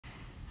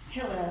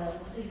Hello,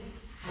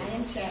 I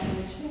am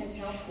Chaplains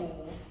Chantell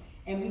Poole,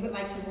 and we would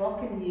like to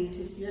welcome you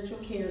to Spiritual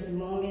Care's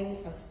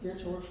moment of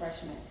spiritual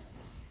refreshment.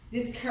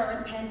 This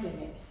current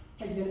pandemic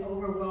has been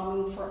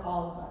overwhelming for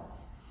all of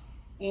us,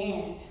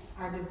 and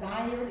our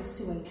desire is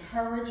to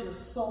encourage your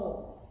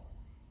souls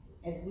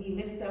as we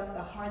lift up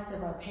the hearts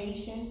of our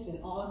patients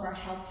and all of our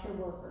healthcare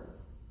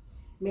workers.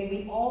 May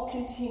we all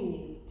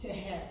continue to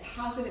have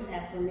positive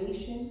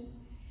affirmations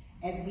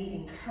as we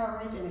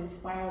encourage and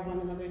inspire one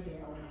another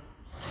daily.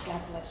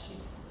 God bless you.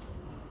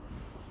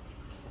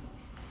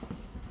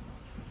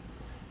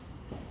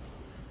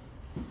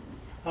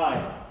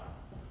 Hi,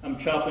 I'm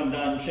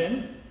Chaplain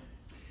Shin.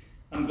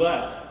 I'm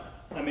glad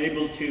I'm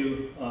able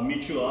to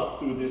meet you up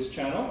through this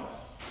channel.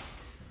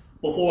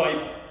 Before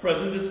I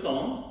present this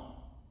song,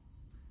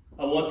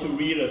 I want to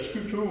read a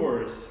scripture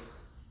verse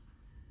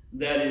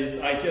that is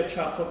Isaiah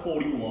chapter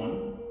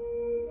 41,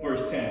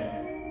 verse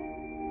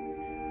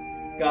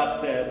 10. God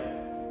said,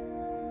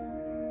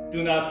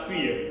 "Do not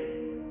fear,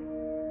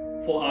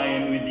 for I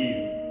am with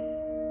you.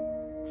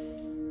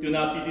 Do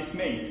not be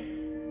dismayed,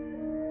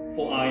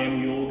 for I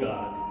am your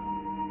God.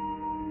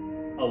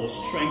 I will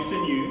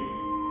strengthen you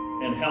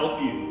and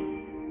help you.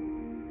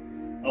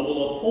 I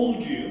will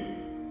uphold you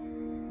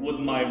with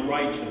my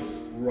righteous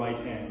right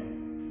hand."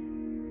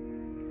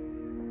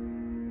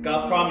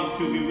 God promised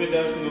to be with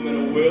us no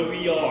matter where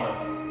we are,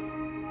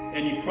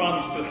 and He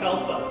promised to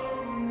help us,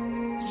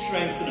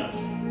 strengthen us,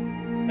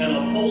 and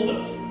uphold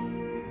us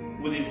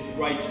with His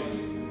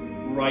righteous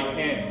right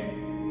hand,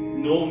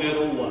 no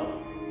matter what.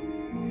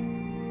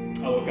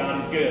 Our God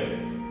is good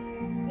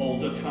all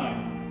the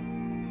time.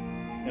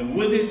 And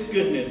with His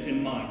goodness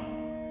in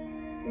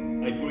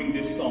mind, I bring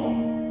this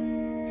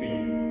song to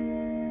you.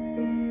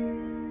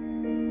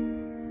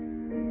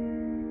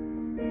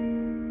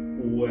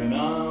 When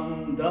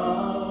I'm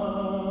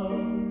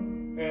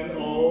down and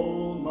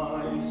all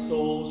my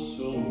soul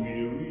so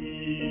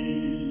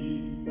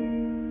weary,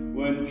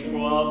 when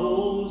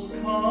troubles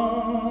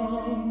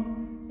come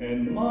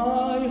and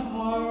my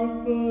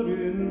heart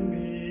burden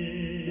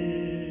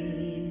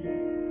be,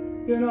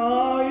 then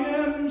I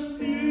am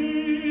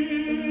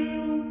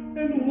still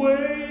and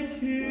wait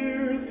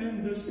here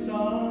in the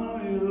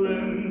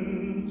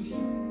silence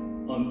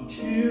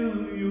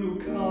until you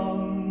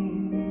come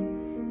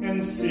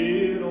and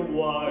sit a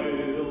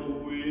while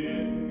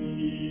with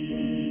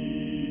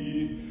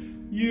me.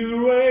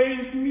 You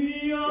raise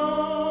me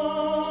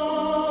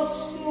up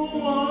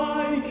so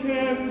I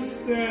can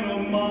stand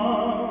on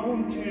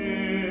mountains.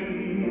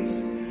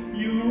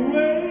 You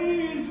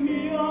raise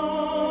me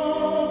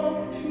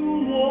up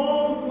to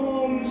walk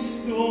on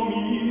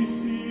stormy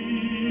seas.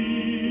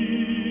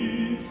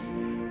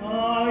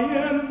 I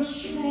am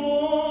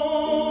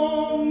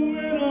strong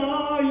when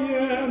I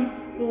am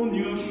on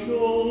your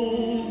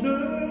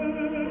shoulders.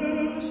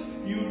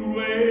 You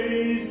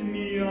raise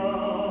me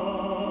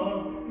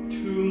up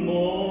to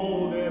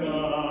more than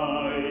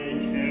I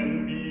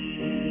can be.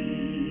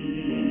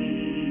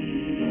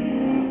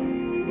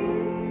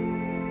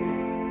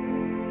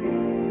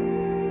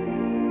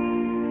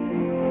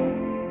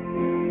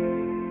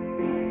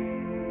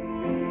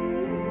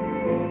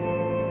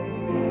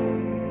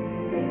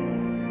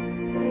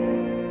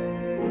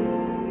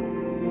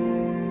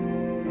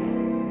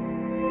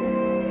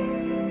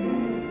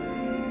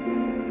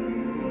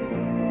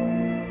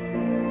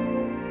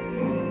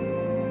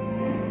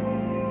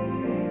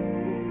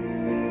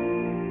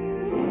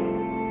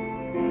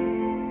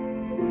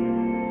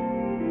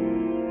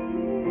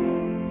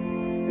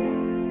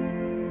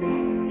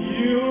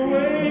 You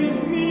raise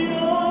me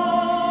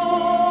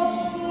up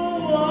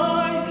so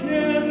I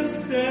can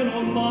stand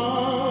on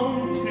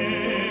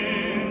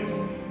mountain.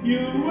 You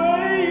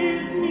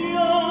raise me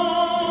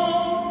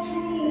up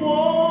to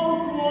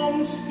walk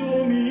on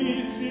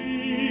stormy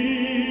sea.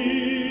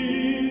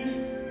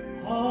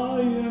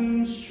 I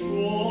am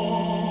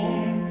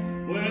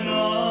strong when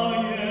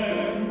I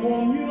am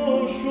on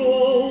your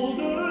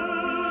shoulders.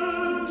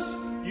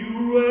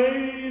 You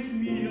raise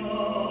me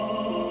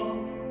up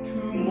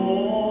to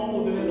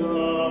more than I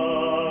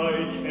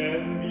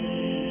can be.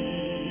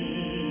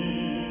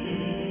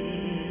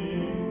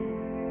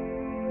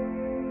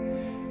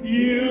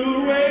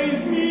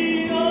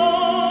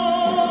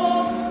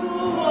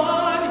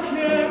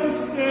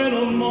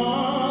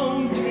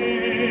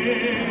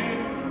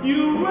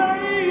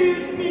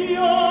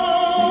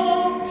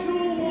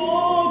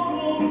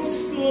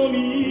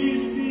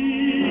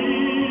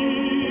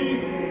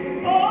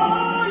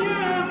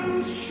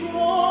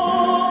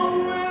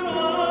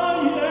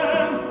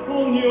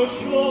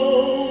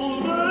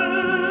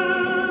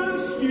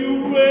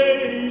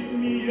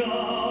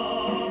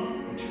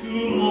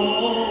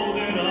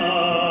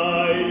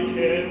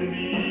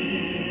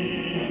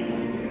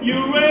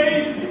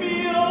 raise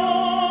me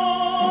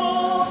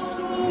up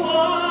so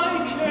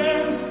I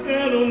can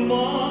stand on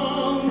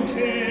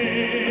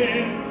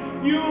mountain.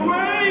 You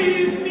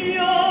raise me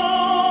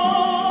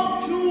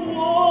up to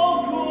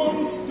walk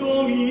on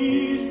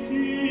stormy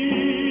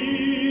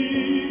sea.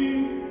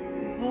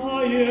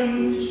 I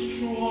am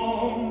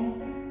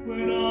strong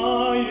when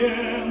I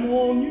am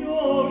on your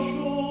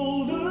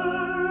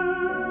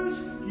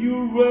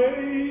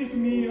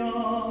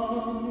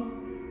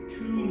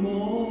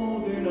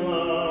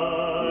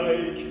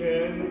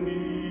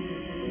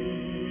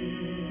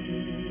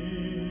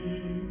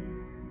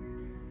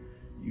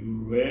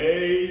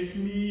raise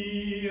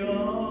me up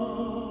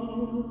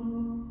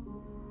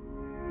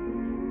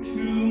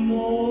to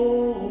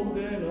more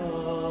than I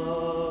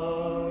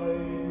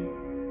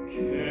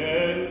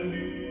can be.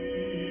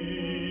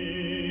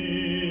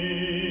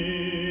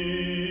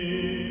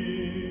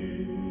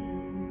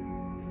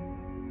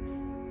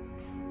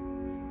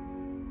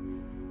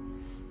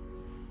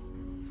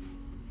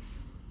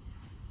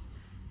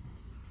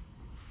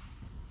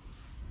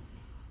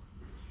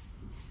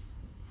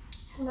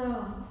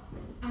 Hello,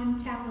 I'm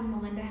Chaplain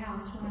Melinda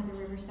House, one of the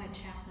Riverside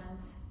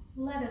chaplains.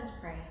 Let us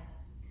pray.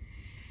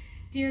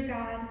 Dear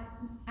God,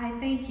 I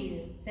thank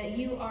you that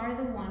you are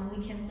the one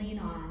we can lean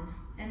on,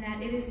 and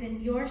that it is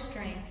in your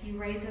strength you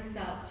raise us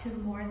up to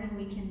more than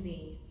we can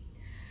be.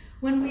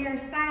 When we are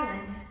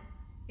silent,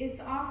 it's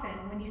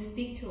often when you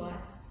speak to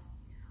us.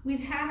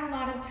 We've had a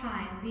lot of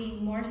time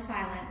being more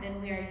silent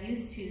than we are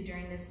used to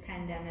during this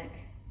pandemic.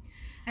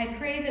 I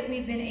pray that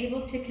we've been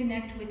able to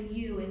connect with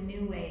you in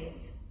new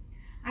ways.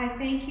 I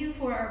thank you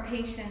for our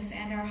patients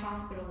and our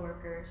hospital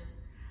workers.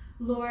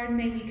 Lord,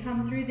 may we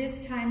come through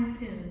this time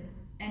soon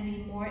and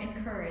be more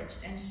encouraged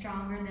and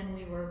stronger than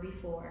we were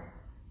before.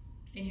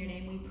 In your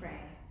name we pray.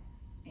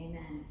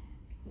 Amen.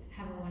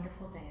 Have a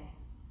wonderful day.